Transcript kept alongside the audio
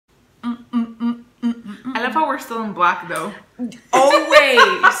love how we're still in black though.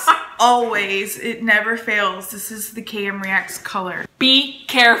 Always. Always. It never fails. This is the Kmreacts color. Be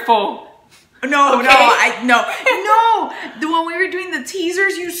careful. No, Okay. no. When we were doing the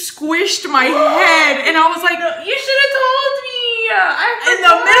teasers, you squished my head, and I was like, You should have told me. in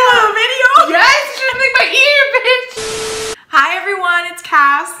the middle of the video? Yes, you should have licked my ear, bitch. Hi everyone, it's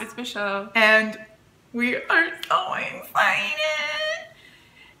Cass. It's Michelle. And we are so excited.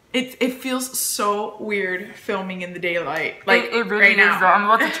 It feels so weird filming in the daylight. Like it really right now. is though. I'm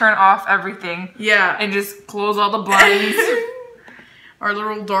about to turn off everything. Yeah. And just close all the blinds. Our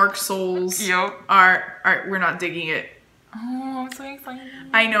little dark souls Yep. are we're not digging it. Oh, I'm so excited.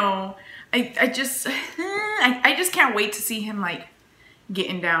 I know. I just can't wait to see him like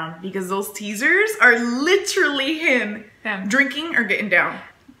getting down, because those teasers are literally him drinking or getting down.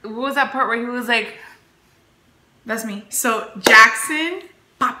 What was that part where he was like, that's me. So Jackson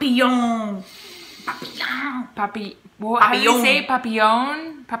Papillon. Papillon. Papillon. How do you say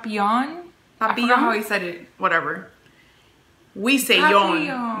Papillon? Papillon? I forgot how he said it. Whatever. We say Papillon.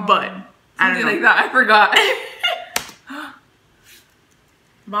 yon, but I don't know. Like that. I forgot.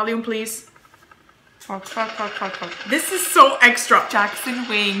 Volume, please. Fuck. This is so extra. Jackson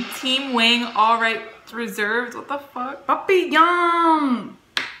Wang. Team Wang, all right, reserved. What the fuck? Papillon.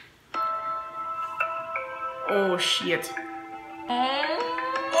 Oh, shit.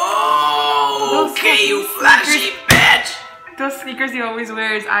 Oh, okay, you flashy bitch. Those sneakers he always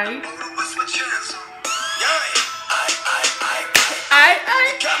wears, I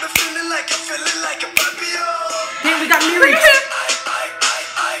Hey, we got lyrics.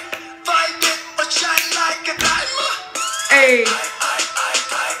 Hey.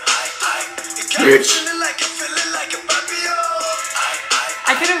 Bitch.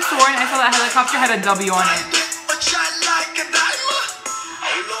 I could have sworn I saw that helicopter had a W on it.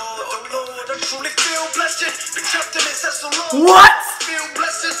 What?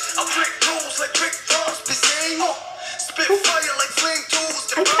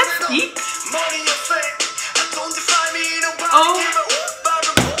 I can't speak. Oh.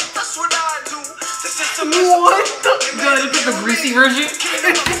 What the? Do I look at the greasy version?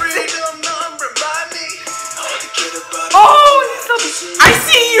 Oh, he's so...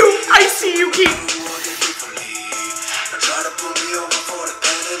 I see you, King.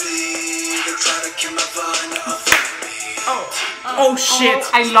 Oh shit.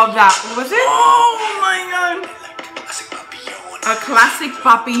 I love that. What was it? Oh my god. A classic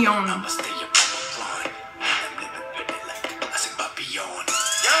Papillon.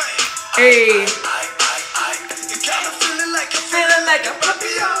 Hey. Feeling like a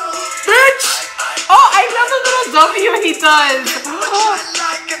Papillon. Bitch! Oh, I love the little W he does.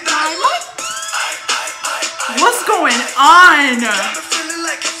 What's going on?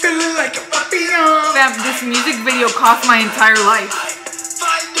 Feeling like a Papillon. Fam, this music video cost my entire life.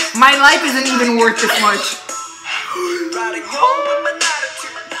 My life isn't even worth this much.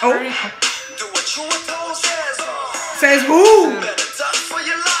 Oh. Says who?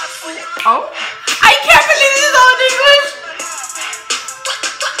 Oh? I can't believe this is all in English!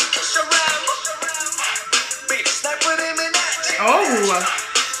 Oh.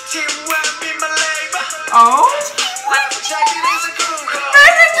 Oh?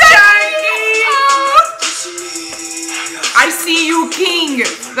 I see you, King.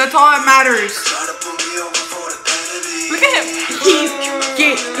 That's all that matters. Look at him. He's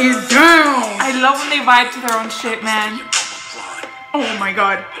getting down. I love when they vibe to their own shit, man. Oh my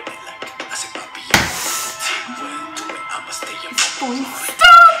god.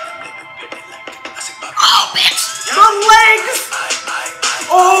 Stop! Oh, bitch. The legs.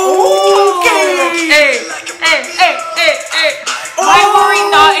 Oh, okay. Hey. Why were we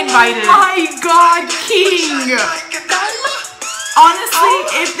not invited? Oh my god, King. Honestly,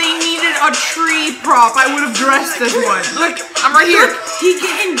 if they needed a tree prop, I would have dressed as one. Look, I'm right here. He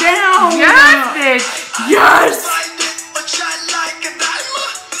getting down. Yes, bitch. Yes.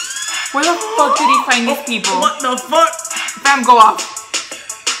 Where the fuck did he find these people? What the fuck? Fam, go off.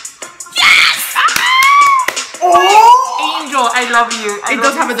 Yes. Oh. Angel, I love you. It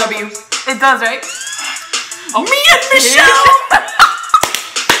does have a W. It does, right? Oh. Me and Michelle.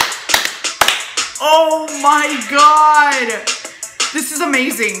 Oh my god. This is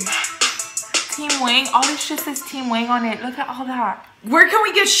amazing. Team Wang. All this shit says Team Wang on it. Look at all that. Where can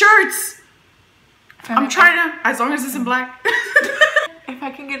we get shirts? I'm trying to, as long as it's in black. If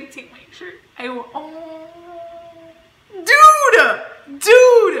I can get a Team Wang shirt, I will. Oh.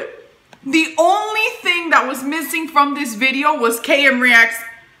 Dude. The only thing that was missing from this video was Kmreacts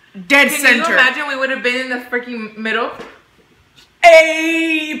dead center. Can you imagine we would have been in the freaking middle?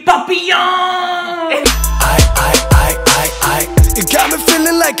 Hey, Papillon! You got me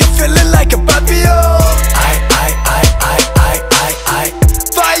feeling like a papillon. I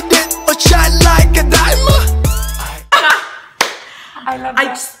find it or shine like a diamond. I love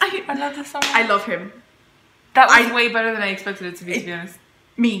that. I love this so much. I love him. That was way better than I expected it to be honest.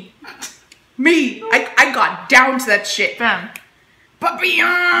 Me. I got down to that shit. Bam.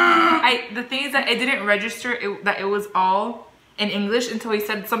 Papillon. The thing is that I didn't register that it was all in English until he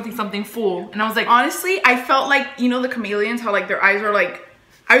said something full, and I was like, honestly, I felt like, you know, the chameleons, how like their eyes are like,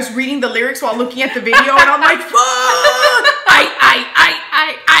 I was reading the lyrics while looking at the video, and I'm like, fuck!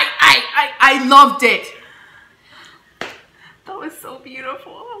 I loved it. That was so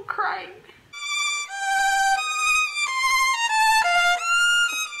beautiful. I'm crying.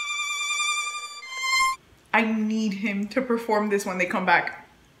 I need him to perform this when they come back.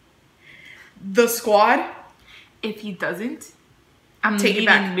 The squad. If he doesn't, I'm take it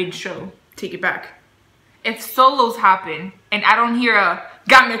back mid-show. Take it back. If solos happen and I don't hear a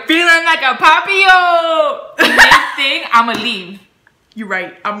 "got me feeling like a papillon" thing, I'ma leave. You're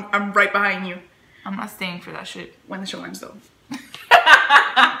right. I'm right behind you. I'm not staying for that shit. When the show ends though.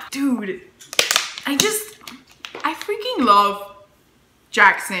 Dude, I freaking love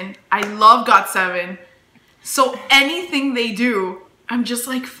Jackson. I love GOT7. So anything they do, I'm just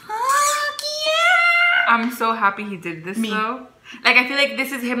like, fuck yeah! I'm so happy he did this though. Like, I feel like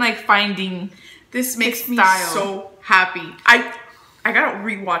this is him like finding this makes me style. So happy. I gotta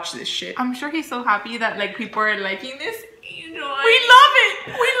rewatch this shit. I'm sure he's so happy that like people are liking this. You know, we love it.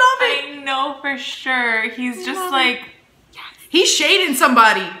 We love it. I know for sure. He's just like, yes. He's shading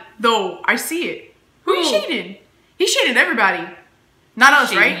somebody though. I see it. Who he shading? He shaded everybody. Not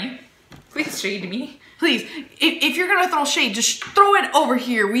us, right? Me. Please shade me. Please, if you're gonna throw shade, just throw it over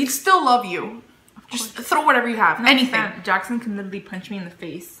here. We still love you. Just throw whatever you have. Anything. Jackson can literally punch me in the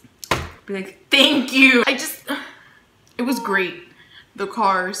face. Be like, thank you. It was great. The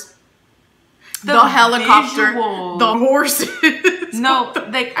cars. The helicopter. Visuals. The horses. No,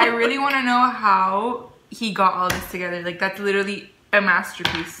 like, I really want to know how he got all this together. Like, that's literally a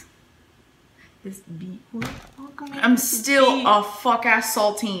masterpiece. This beat. I'm still a fuck-ass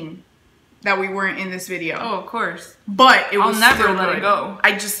saltine that we weren't in this video. Oh, of course. But it was I'll never still let good. it go.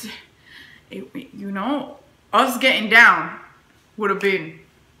 You know, us getting down would have been.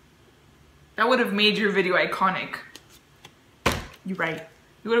 That would have made your video iconic. You're right.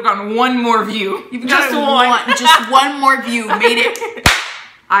 You would have gotten one more view. You've just one more view made it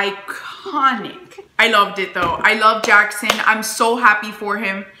iconic. I loved it though. I love Jackson. I'm so happy for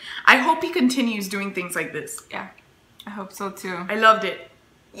him. I hope he continues doing things like this. Yeah, I hope so too. I loved it.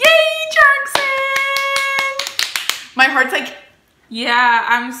 Yay, Jackson! My heart's like, yeah,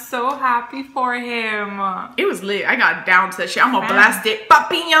 I'm so happy for him. It was lit. I got down to that shit. I'm gonna blast it.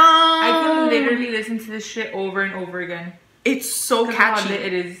 Papillon! I can literally listen to this shit over and over again. It's so catchy. How lit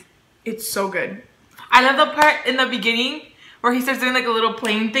it is. It's so good. I love the part in the beginning where he starts doing like a little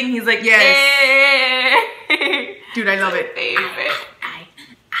plane thing. He's like, yes. Hey. Dude, I love it.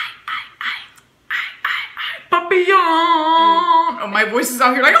 Papillon! Oh, my voice is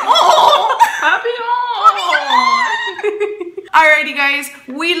out here like, oh! Papillon! Alrighty, guys.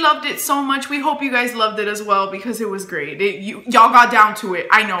 We loved it so much. We hope you guys loved it as well because it was great. Y'all got down to it.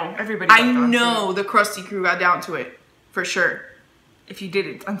 I know. Everybody got down to it. I know the Krusty crew got down to it. For sure. If you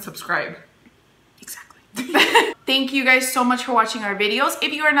didn't, unsubscribe. Exactly. Thank you guys so much for watching our videos.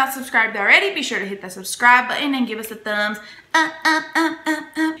 If you are not subscribed already, be sure to hit that subscribe button and give us a thumbs up.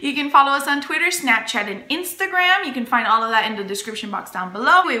 You can follow us on Twitter, Snapchat, and Instagram. You can find all of that in the description box down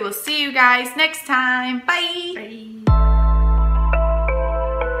below. We will see you guys next time. Bye. Bye.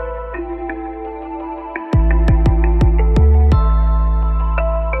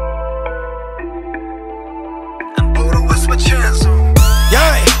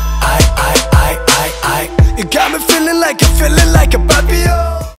 You got me feeling like a